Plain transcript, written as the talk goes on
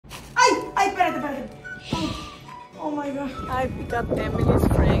Oh my god. I picked up Emily's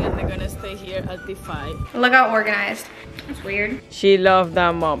friend and they're gonna stay here at the 5. Look how organized. It's weird. She loved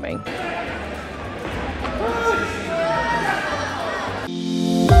that moment.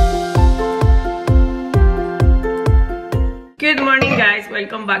 Good morning guys,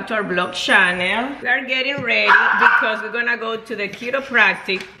 welcome back to our vlog channel. We are getting ready because we're gonna go to the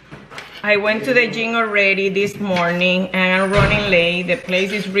chiropractic. I went to the gym already this morning and I'm running late. The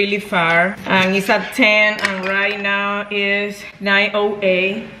place is really far and it's at 10 and right now is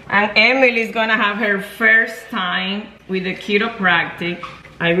 9:08. And Emily is gonna have her first time with the chiropractic.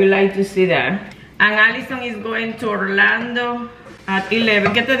 I would like to see that. And Alisson is going to Orlando at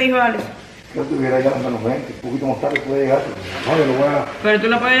 11. ¿Qué te dijo Alisson? Yo estuviera ya menos 20, un poquito más tarde puede llegar. No, yo lo voy a... ¿Pero tú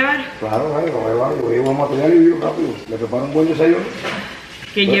lo puedes llevar? Claro, lo voy a llevar, yo llevo material y vivo rápido. Le preparo un buen desayuno.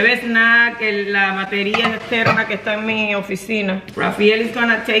 Que lleve snack, la batería externa que está en mi oficina. Rafael is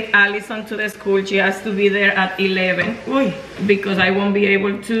gonna take Alisson to the school. She has to be there at 11. Uy, because I won't be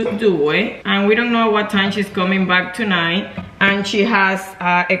able to do it. And we don't know what time she's coming back tonight. And she has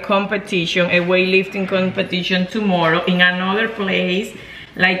a competition, a weightlifting competition tomorrow in another place,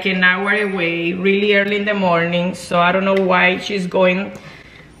 like an hour away, really early in the morning. So I don't know why she's going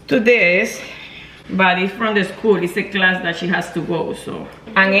to this, but it's from the school. It's a class that she has to go. So,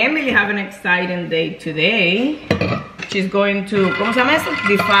 and Emily have an exciting day today. She's going to, ¿cómo se llama eso?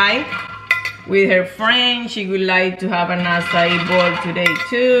 Defy with her friend. She would like to have an acai bowl today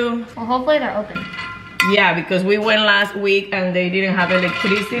too. Well, hopefully they're open. Yeah, because we went last week and they didn't have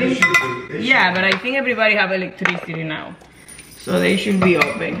electricity. Yeah, but I think everybody have electricity now. So they should be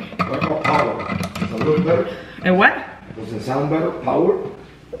open. What about power? Does it look better? A what? Does it sound better? Power?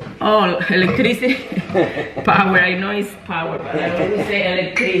 Oh, electricity. Power, I know it's power, but I always say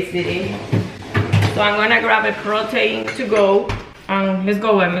electricity. So I'm gonna grab a protein to go. Let's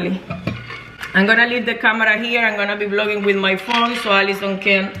go, Emily. I'm gonna leave the camera here. I'm gonna be vlogging with my phone so Alisson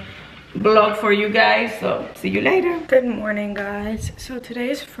can vlog for you guys. So see you later. Good morning, guys. So today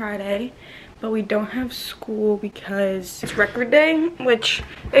is Friday, but we don't have school because it's record day, which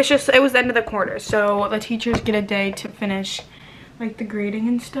it's just, it was the end of the quarter. So the teachers get a day to finish like the grading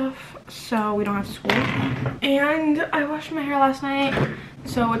and stuff, so we don't have school. And I washed my hair last night,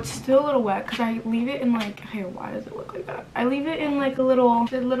 so it's still a little wet because I leave it in like, hey, why does it look like that? I leave it in like the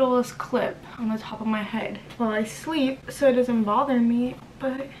littlest clip on the top of my head while I sleep so it doesn't bother me,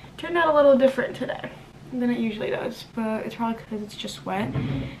 but it turned out a little different today than it usually does, but it's probably because it's just wet.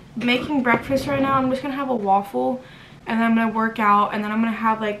 Making breakfast right now. I'm just gonna have a waffle and then I'm gonna work out and then I'm gonna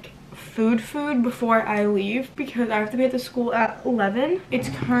have like food before I leave because I have to be at the school at 11. It's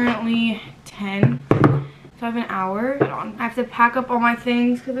currently 10, so I have an hour. I have to pack up all my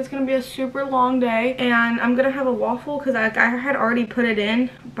things because it's gonna be a super long day, and I'm gonna have a waffle because I had already put it in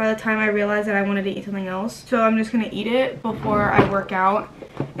by the time I realized that I wanted to eat something else. So I'm just gonna eat it before I work out,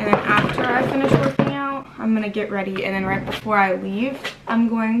 and then after I finish working out I'm gonna get ready, and then right before I leave I'm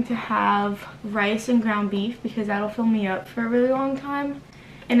going to have rice and ground beef because that'll fill me up for a really long time.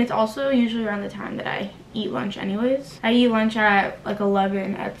 And it's also usually around the time that I eat lunch anyways. I eat lunch at like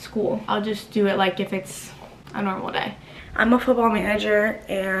 11 at school. I'll just do it like if it's a normal day. I'm a football manager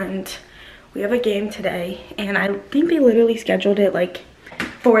and we have a game today, and I think they literally scheduled it like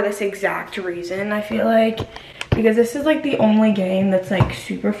for this exact reason, I feel like, because this is like the only game that's like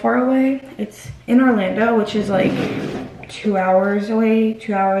super far away. It's in Orlando, which is like 2 hours away,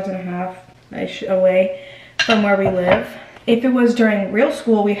 2 hours and a half away from where we live. If it was during real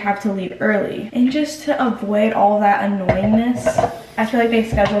school, we have to leave early. And just to avoid all that annoyingness, I feel like they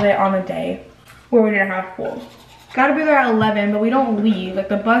scheduled it on a day where we didn't have school. Gotta be there at 11, but we don't leave. Like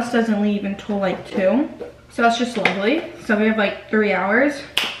the bus doesn't leave until like 2. So that's just lovely. So we have like 3 hours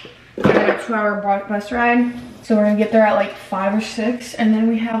and then a 2-hour bus ride. So we're gonna get there at like 5 or 6, and then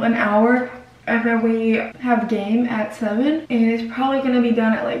we have an hour, and then we have game at 7, and it's probably gonna be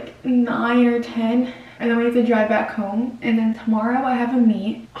done at like 9 or 10. And then we have to drive back home. And then tomorrow I have a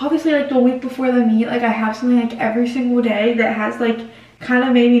meet. Obviously like the week before the meet, like I have something like every single day that has like kind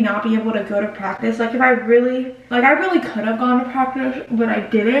of made me not be able to go to practice. Like if I really could have gone to practice, but I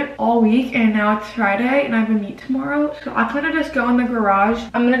didn't all week, and now it's Friday and I have a meet tomorrow. So I could have just go in the garage.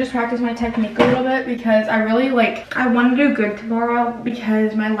 I'm gonna just practice my technique a little bit because I want to do good tomorrow,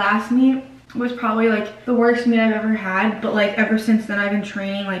 because my last meet was probably like the worst meet I've ever had, but like ever since then I've been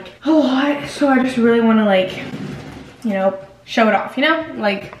training like a lot, so I just really want to like, you know, show it off, you know,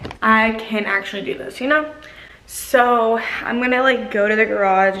 like I can actually do this, you know. So I'm gonna like go to the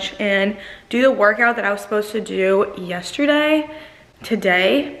garage and do the workout that I was supposed to do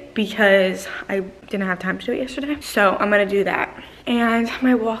today because I didn't have time to do it yesterday. So I'm gonna do that. And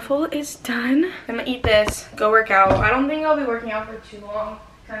my waffle is done. I'm gonna eat this, go work out. I don't think I'll be working out for too long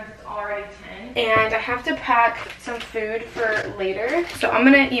since it's already 10. And I have to pack some food for later. So I'm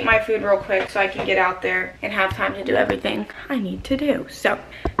gonna eat my food real quick so I can get out there and have time to do everything I need to do. So,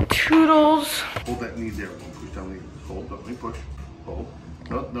 toodles. Hold that knee there. Don't push down the hold. Don't let me push. Hold.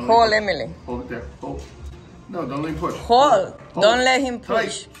 No, don't Hold, Emily. Hold it there. Hold. No, don't let him push. Hold. Don't let him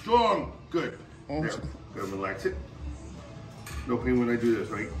push. Tight. Strong. Good. There. Good. Relax it. No pain when I do this,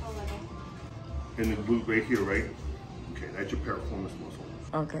 right? And the glute right here, right? Okay, that's your piriformis muscle.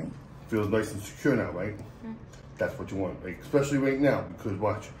 Okay. Feels nice and secure now, right? That's what you want, right? Especially right now, because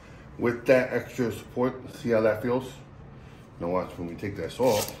watch, with that extra support, see how that feels? Now watch, when we take that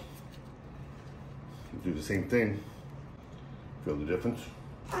off, you do the same thing. Feel the difference?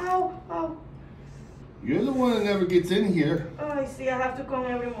 Ow, ow. You're the one that never gets in here. Oh, I see, I have to come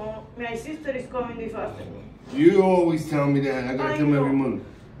every month. My sister is coming this afternoon. You always tell me that. I gotta come every month.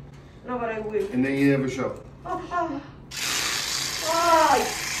 No, but I will. And then you never show. Oh, oh. Oh,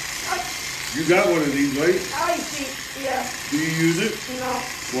 You got one of these, right? I see, yeah. Do you use it? No.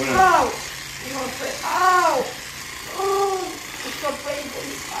 Why not? Ow! No, ow! Oh, it's so painful.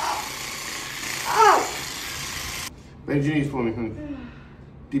 Ow! Ow! Bend your knees for me, honey.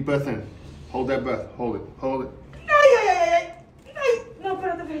 Deep breath in. Hold that breath. Hold it. Hold it. Ay, ay, ay, ay. Ay. No,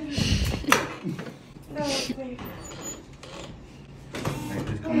 espérate. No, wait. Hey,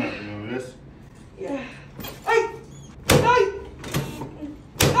 just come out. Remember this? Yeah. Ay! Ay!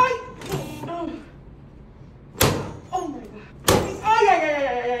 Ay! Oh. Oh my God. Ay, ay, ay,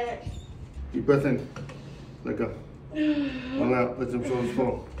 ay, ay, ay. Deep breath in. Let go. One out. Let them shoulders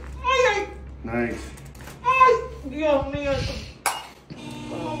fall. Ay, ay. Nice. Ay! Dios mío.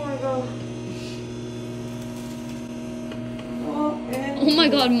 Oh my God. Oh my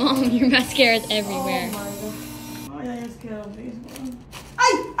God, Mom, your mascara is everywhere. Oh my God. Ay, ay, scared of this one.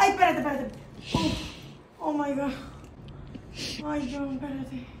 Ay! Ay, espérate, espérate. Oh, oh my God. Ay, John,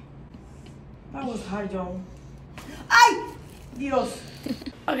 espérate. That was hard, John. Ay! Dios.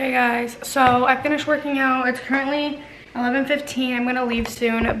 Okay, guys, so I finished working out. It's currently 11:15. I'm gonna leave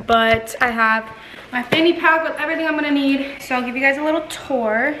soon, but I have my fanny pack with everything I'm gonna need. So I'll give you guys a little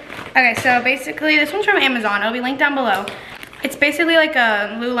tour. Okay, so basically, this one's from Amazon. It'll be linked down below. It's basically like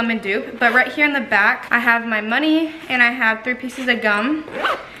a Lululemon dupe, but right here in the back, I have my money and I have 3 pieces of gum.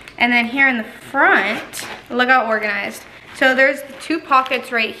 And then here in the front, look how organized. So there's 2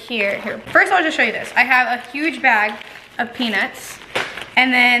 pockets right here. First, I'll just show you this. I have a huge bag of peanuts.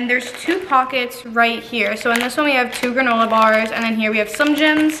 And then there's 2 pockets right here. So in this one, we have 2 granola bars. And then here we have some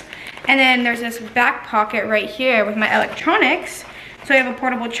gyms. And then there's this back pocket right here with my electronics. So I have a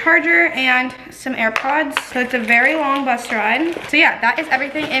portable charger and some AirPods. So it's a very long bus ride. So yeah, that is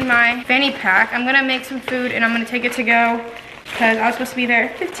everything in my fanny pack. I'm gonna make some food and I'm gonna take it to go because I was supposed to be there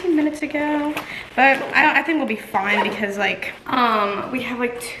 15 minutes ago. But I think we'll be fine because like, we have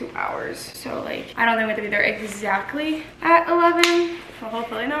like 2 hours. So like, I don't think we have to be there exactly at 11. So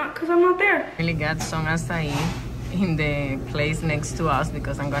hopefully not because I'm not there. Really got some acai in the place next to us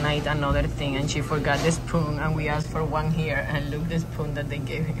because I'm gonna eat another thing and she forgot the spoon and we asked for one here and look the spoon that they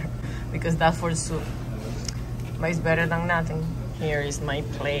gave her because that's for soup. But it's better than nothing. Here is my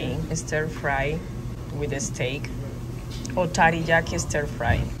plate, stir fry with a steak. Or teriyaki stir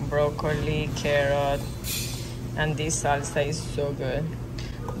fry, broccoli, carrot, and this salsa is so good.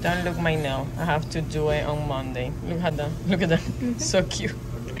 Don't look my nail. I have to do it on Monday. Look at that. Look at that. So cute.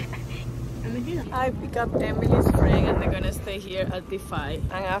 I pick up Emily's friend and they're gonna stay here at the 5.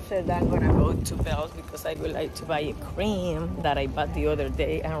 And after that, I'm gonna go to Bell's because I would like to buy a cream that I bought the other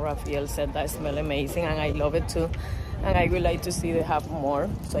day. And Rafael said that smells amazing and I love it too. And I would like to see they have more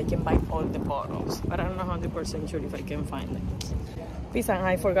so I can buy all the bottles. But I'm not 100% sure if I can find them. Peace, and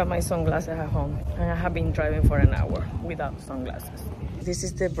I forgot my sunglasses at home. And I have been driving for an hour without sunglasses. This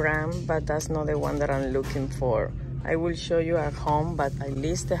is the brand, but that's not the one that I'm looking for. I will show you at home, but at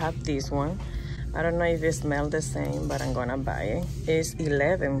least I have this one. I don't know if it smells the same, but I'm gonna buy it. It's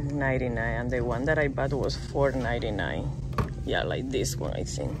 $11.99 and the one that I bought was $4.99. Yeah, like this one, I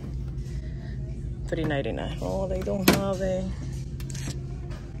think. $3.99. Oh, they don't have it.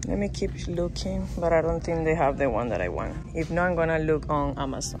 Let me keep looking, but I don't think they have the one that I want. If not, I'm gonna look on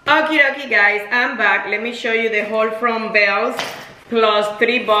Amazon. Okay, guys, I'm back. Let me show you the haul from Bell's, plus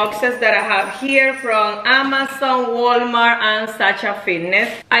 3 boxes that I have here from Amazon, Walmart, and Sacha Fitness.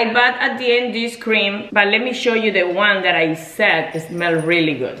 I bought at the end this cream, but let me show you the one that I said smells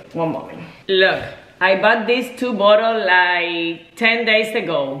really good. One moment. Look, I bought these 2 bottles like 10 days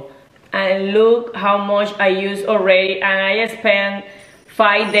ago. And look how much I used already, and I spent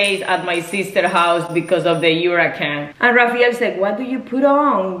 5 days at my sister's house because of the hurricane. And Rafael said, what do you put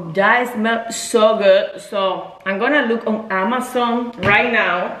on? That smells so good. So I'm gonna look on Amazon right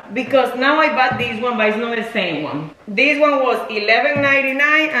now, because now I bought this one, but it's not the same one. This one was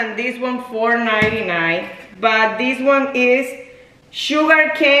 $11.99 and this one $4.99. But this one is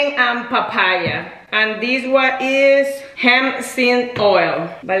sugar cane and papaya. And this one is hemp seed oil.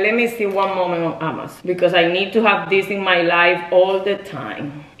 But let me see one moment on Amazon, because I need to have this in my life all the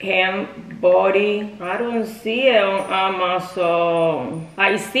time. Hemp body. I don't see it on Amazon.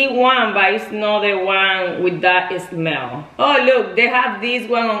 I see one, but it's not the one with that smell. Oh look, they have this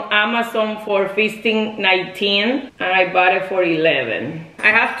one on Amazon for $15.19 and I bought it for $11. I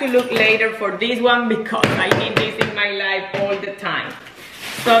have to look later for this one because I need this in my life all the time.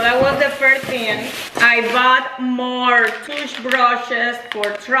 So that was the first thing. I bought more toothbrushes for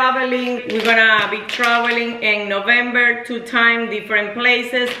traveling. We're gonna be traveling in November 2 times, different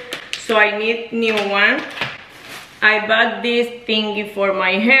places. So I need new one. I bought this thingy for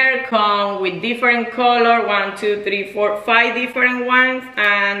my hair comb with different color, 1, 2, 3, 4, 5 different ones,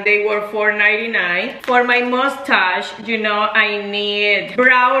 and they were $4.99. For my mustache, you know, I need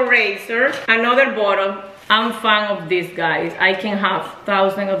brow razor, another bottle. I'm fan of this, guys. I can have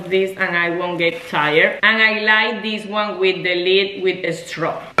 1,000 of these and I won't get tired. And I like this one with the lid with a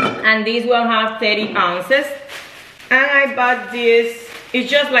straw. And this one has 30 ounces. And I bought this. It's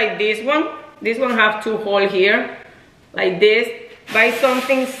just like this one. This one has 2 holes here, like this. Buy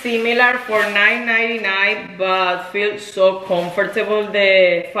something similar for $9.99, but feels so comfortable,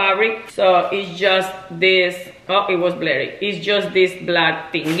 the fabric. So it's just this. Oh, it was blurry. It's just this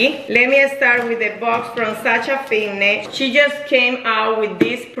black thingy. Let me start with the box from Sacha Fitness. She just came out with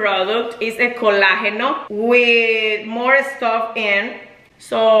this product. It's a collagen with more stuff in.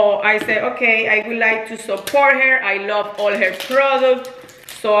 So I said, okay, I would like to support her. I love all her products.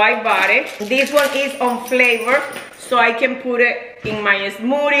 So I bought it. This one is on flavor, so I can put it in my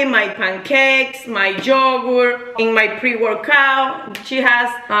smoothie, my pancakes, my yogurt, in my pre-workout. She has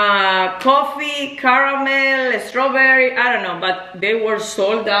coffee, caramel, strawberry, I don't know, but they were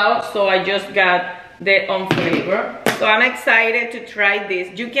sold out, so I just got the on flavor. So I'm excited to try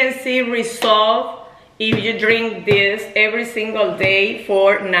this. You can see result if you drink this every single day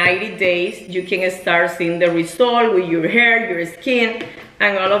for 90 days. You can start seeing the result with your hair, your skin,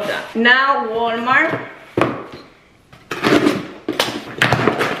 and all of that. Now Walmart.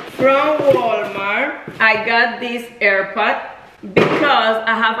 From Walmart, I got this AirPod because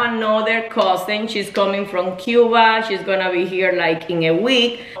I have another cousin. She's coming from Cuba. She's gonna be here like in a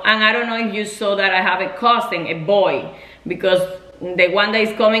week. And I don't know if you saw that I have a cousin, a boy, because the one that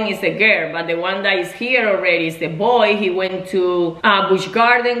is coming is a girl, but the one that is here already is a boy. He went to Busch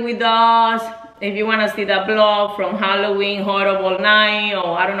Garden with us. If you want to see the vlog from Halloween Horrible Night,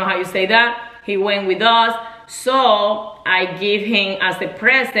 or I don't know how you say that, he went with us. So I give him as a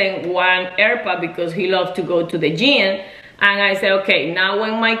present one AirPod because he loves to go to the gym. And I said, okay, now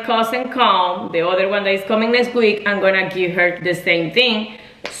when my cousin comes, the other one that is coming next week, I'm gonna give her the same thing.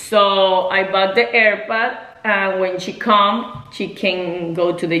 So I bought the AirPod, and when she comes, she can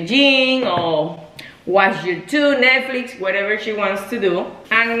go to the gym or watch YouTube, Netflix, whatever she wants to do.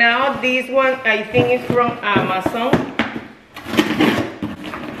 And now this one, I think is from Amazon.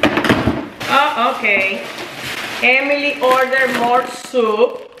 Oh, okay. Emily ordered more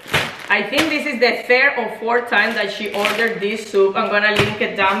soup. I think this is the 3rd or 4th time that she ordered this soup. I'm gonna link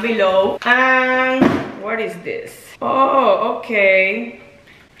it down below. And what is this? Oh, okay.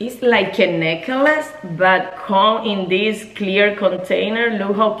 It's like a necklace, but come in this clear container.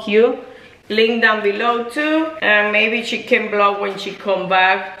 Look how cute. Link down below too. And maybe she can vlog when she come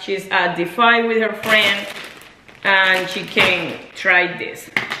back. She's at Defy with her friend, and she can try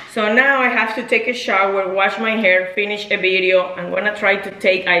this. So now I have to take a shower, wash my hair, finish a video. I'm gonna try to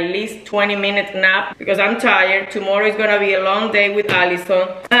take at least 20-minute nap because I'm tired. Tomorrow is gonna be a long day with Alisson.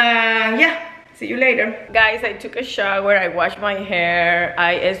 Yeah, see you later. Guys, I took a shower, I washed my hair,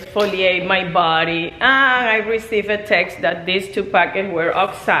 I exfoliate my body, and I received a text that these 2 packets were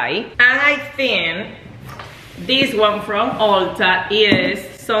outside. And I think this one from Ulta is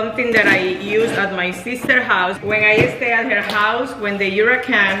something that I use at my sister's house when I stay at her house when the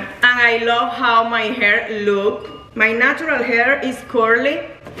hurricane. And I love how my hair looks. My natural hair is curly,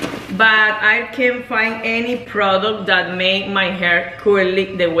 but I can't find any product that make my hair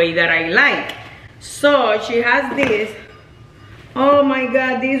curly the way that I like. So she has this. Oh my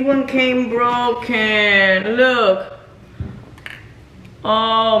god, this one came broken. Look.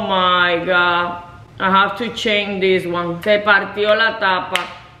 Oh my god. I have to change this one. Se partió la tapa.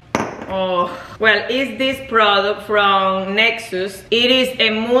 Oh, well, it's this product from Nexus. It is a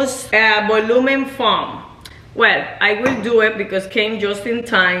mousse volumen foam. Well, I will do it because it came just in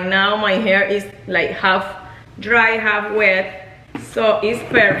time. Now my hair is like half dry, half wet, so it's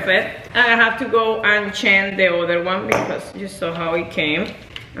perfect. And I have to go and change the other one because you saw how it came.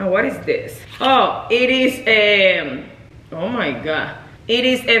 And what is this? Oh, it is a, oh my god. It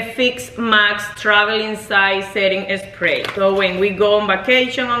is a Fix Max traveling size setting spray. So when we go on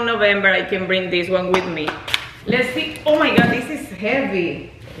vacation on November, I can bring this one with me. Let's see. Oh my god, this is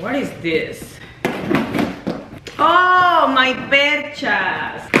heavy. What is this? Oh, my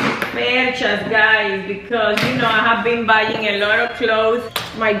perchas. Perchas, guys, because you know I have been buying a lot of clothes.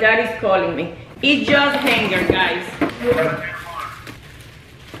 My dad is calling me. It's just hanger, guys.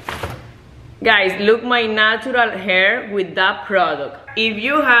 Guys, look my natural hair with that product. If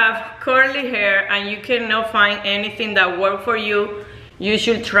you have curly hair and you cannot find anything that works for you, you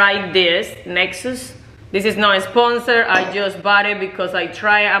should try this, Nexus. This is not a sponsor, I just bought it because I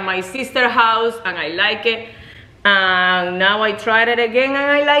tried it at my sister's house and I like it. And now I tried it again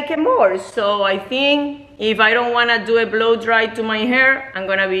and I like it more. So I think if I don't want to do a blow dry to my hair, I'm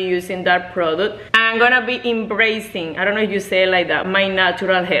gonna be using that product. I'm gonna be embracing, I don't know if you say it like that, my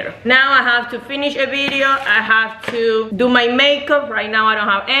natural hair. Now I have to finish a video, I have to do my makeup. Right now I don't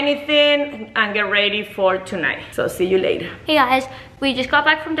have anything, and get ready for tonight. So see you later. Hey guys, we just got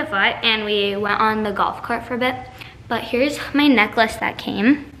back from Defy and we went on the golf cart for a bit. But here's my necklace that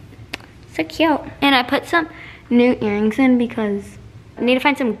came. So cute. And I put some new earrings in because I need to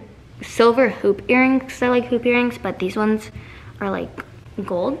find some silver hoop earrings. I like hoop earrings, but these ones are like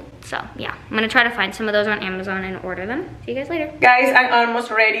gold. So yeah, I'm gonna try to find some of those on Amazon and order them. See you guys later. Guys, I'm almost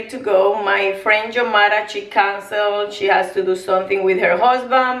ready to go. My friend Yomara, she canceled. She has to do something with her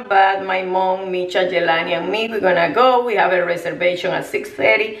husband, but my mom, Micha, Jelani, and me, we're gonna go. We have a reservation at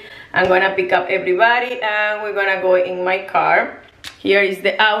 6:30. I'm gonna pick up everybody and we're gonna go in my car. Here is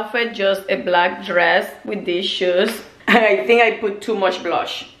the outfit, just a black dress with these shoes. I think I put too much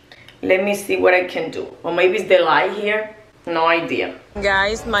blush. Let me see what I can do. Or maybe it's the light here. No idea.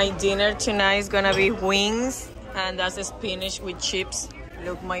 Guys, my dinner tonight is gonna be wings, and that's a spinach with chips.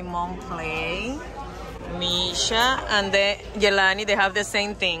 Look, my mom play. Misha and the Yelani, they have the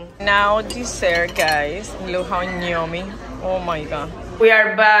same thing. Now dessert, guys. Look how yummy. Oh my god. We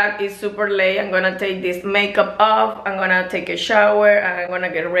are back. It's super late. I'm gonna take this makeup off. I'm gonna take a shower and I'm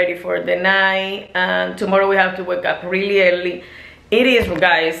gonna get ready for the night. And tomorrow we have to wake up really early. It is,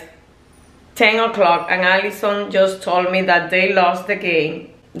 guys, 10 o'clock, and Alisson just told me that they lost the game.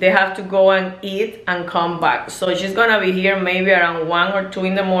 They have to go and eat and come back. So she's gonna be here maybe around 1 or 2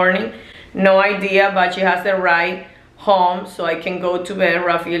 in the morning. No idea, but she has a ride home so I can go to bed.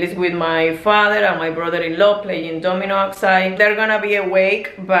 Rafael is with my father and my brother-in-law playing domino outside. They're gonna be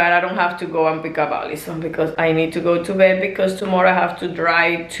awake, but I don't have to go and pick up Alisson because I need to go to bed because tomorrow I have to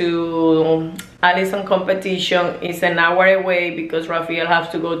drive to Alisson competition. It's an hour away because Rafael has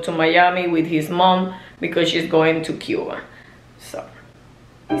to go to Miami with his mom because she's going to Cuba. So,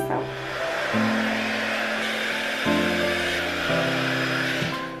 peace out.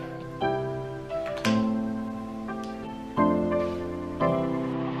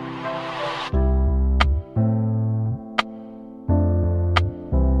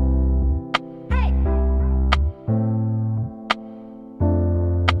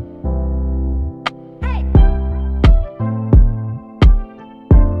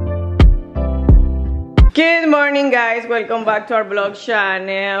 Good morning, guys. Welcome back to our vlog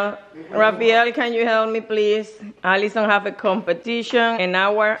channel. Rafael, can you help me, please? Alisson have a competition an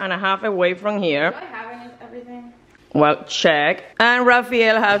hour and a half away from here. Do I have everything? Well, check. And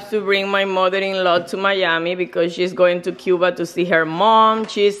Rafael has to bring my mother-in-law to Miami because she's going to Cuba to see her mom.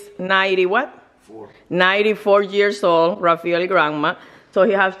 She's 94 years old, Rafael grandma. So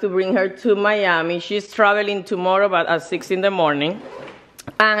he has to bring her to Miami. She's traveling tomorrow, but at 6 in the morning.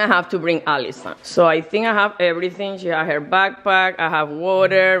 And I have to bring Alisson. So I think I have everything. She has her backpack. I have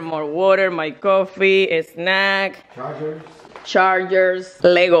water, more water, my coffee, a snack. Chargers.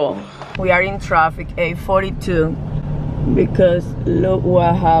 Lego. We are in traffic, 8:42. Because look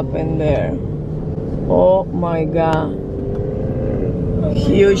what happened there. Oh my god.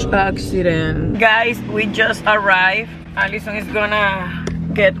 Huge accident. Guys, we just arrived. Alisson is gonna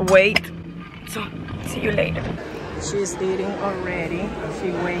get weight. So, see you later. She's eating already.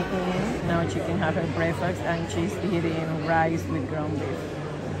 She weighed in. Now she can have her breakfast and she's eating rice with ground beef.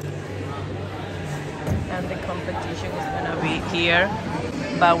 And the competition is gonna be here,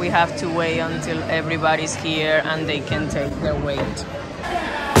 but we have to wait until everybody's here and they can take their weight.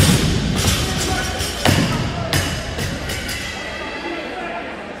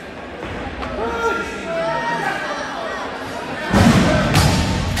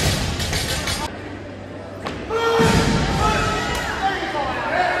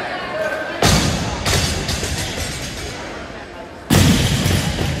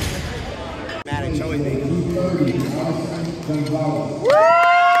 230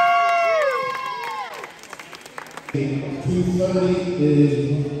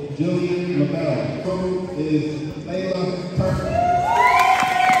 is Jillian McBell. Code is Layla Turner.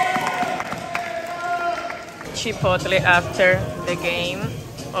 Chipotle after the game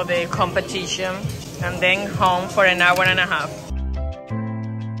or the competition, and then home for an hour and a half.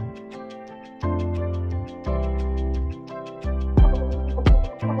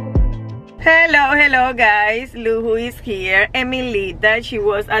 Hello guys, Luhu is here. Emilita, she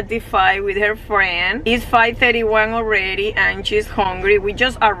was at Defy with her friend. It's 5:31 already and she's hungry. We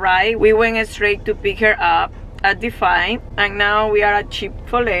just arrived. We went straight to pick her up at Defy and now we are at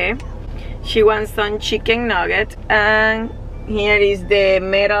Chipotle. She wants some chicken nugget and here is the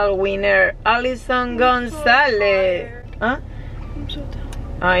medal winner, Alisson Gonzalez. Huh? I'm so tired.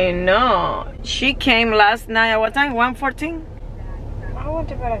 I know. She came last night at what time? 1:14? I went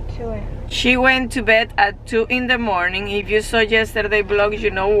to bed at 2 a.m. She went to bed at 2 in the morning. If you saw yesterday vlog, you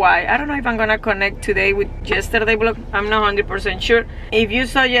know why. I don't know if I'm gonna connect today with yesterday vlog. I'm not 100% sure. If you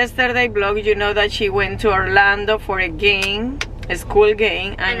saw yesterday vlog, you know that she went to Orlando for a game, a school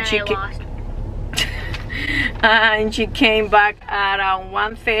game, and she lost. And she came back around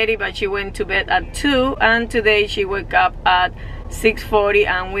 1:30, but she went to bed at 2. And today she woke up at 6:40,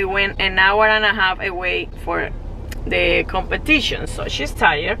 and we went an hour and a half away for the competition, so she's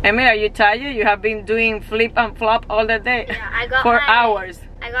tired. Emily, are you tired? You have been doing flip and flop all the day. Yeah, I got for hours.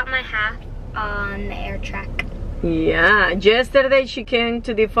 I got my half on the air track. Yeah, yesterday she came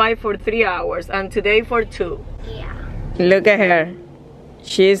to Defy for 3 hours and today for 2. Yeah. Look at her.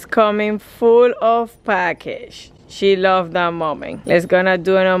 She's coming full of package. She loved that moment. Let's gonna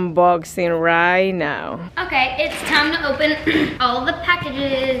do an unboxing right now. Okay, it's time to open all the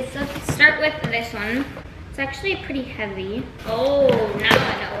packages. Let's start with this one. It's actually pretty heavy. Oh, now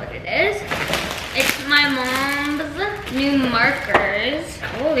I know what it is. It's my mom's new markers.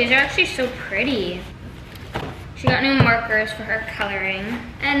 Oh, these are actually so pretty. She got new markers for her coloring.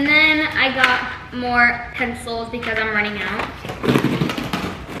 And then I got more pencils because I'm running out.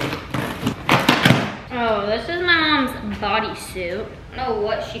 Oh, this is my mom's bodysuit. I don't know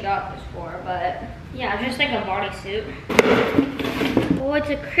what she got this for, but yeah, just like a bodysuit. Oh, it's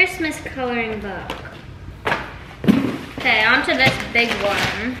a Christmas coloring book. Okay, on to this big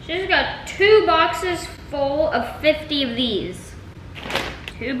one. She's got 2 boxes full of 50 of these.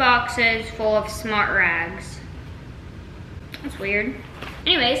 2 boxes full of smart rags. That's weird.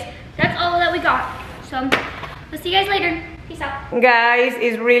 Anyways, that's all that we got. So, we'll see you guys later. Peace out. Guys,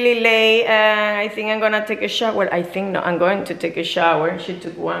 it's really late and I think I'm gonna take a shower. I'm going to take a shower. She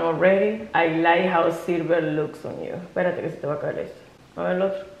took one already. I like how silver looks on you. Espérate que se te va a caer esto. A ver el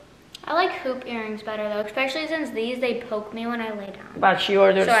otro. I like hoop earrings better though, especially since these, they poke me when I lay down. But she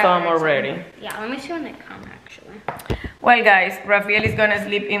ordered some already. Yeah, let me see when they come actually. Well guys, Rafael is gonna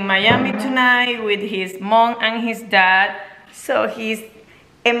sleep in Miami tonight with his mom and his dad. So he's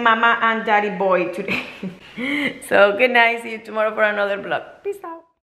a mama and daddy boy today. So good night, see you tomorrow for another vlog. Peace out.